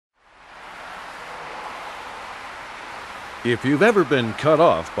If you've ever been cut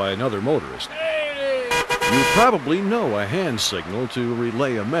off by another motorist, you probably know a hand signal to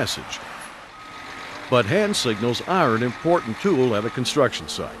relay a message. But hand signals are an important tool at a construction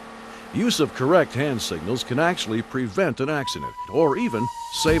site. Use of correct hand signals can actually prevent an accident or even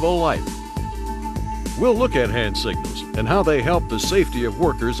save a life. We'll look at hand signals and how they help the safety of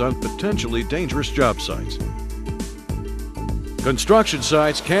workers on potentially dangerous job sites. Construction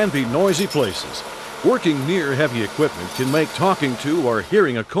sites can be noisy places. Working near heavy equipment can make talking to or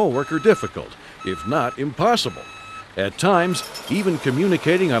hearing a coworker difficult, if not impossible. At times, even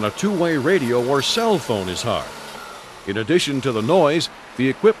communicating on a two-way radio or cell phone is hard. In addition to the noise, the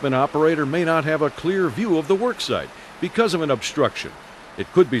equipment operator may not have a clear view of the worksite because of an obstruction.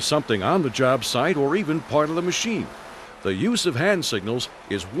 It could be something on the job site or even part of the machine. The use of hand signals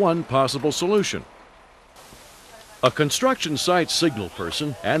is one possible solution. A construction site signal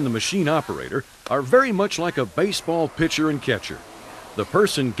person and the machine operator are very much like a baseball pitcher and catcher. The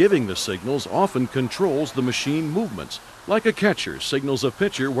person giving the signals often controls the machine movements, like a catcher signals a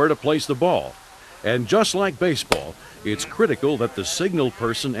pitcher where to place the ball. And just like baseball, it's critical that the signal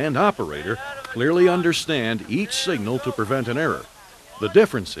person and operator clearly understand each signal to prevent an error. The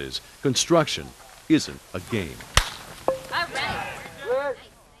difference is, construction isn't a game.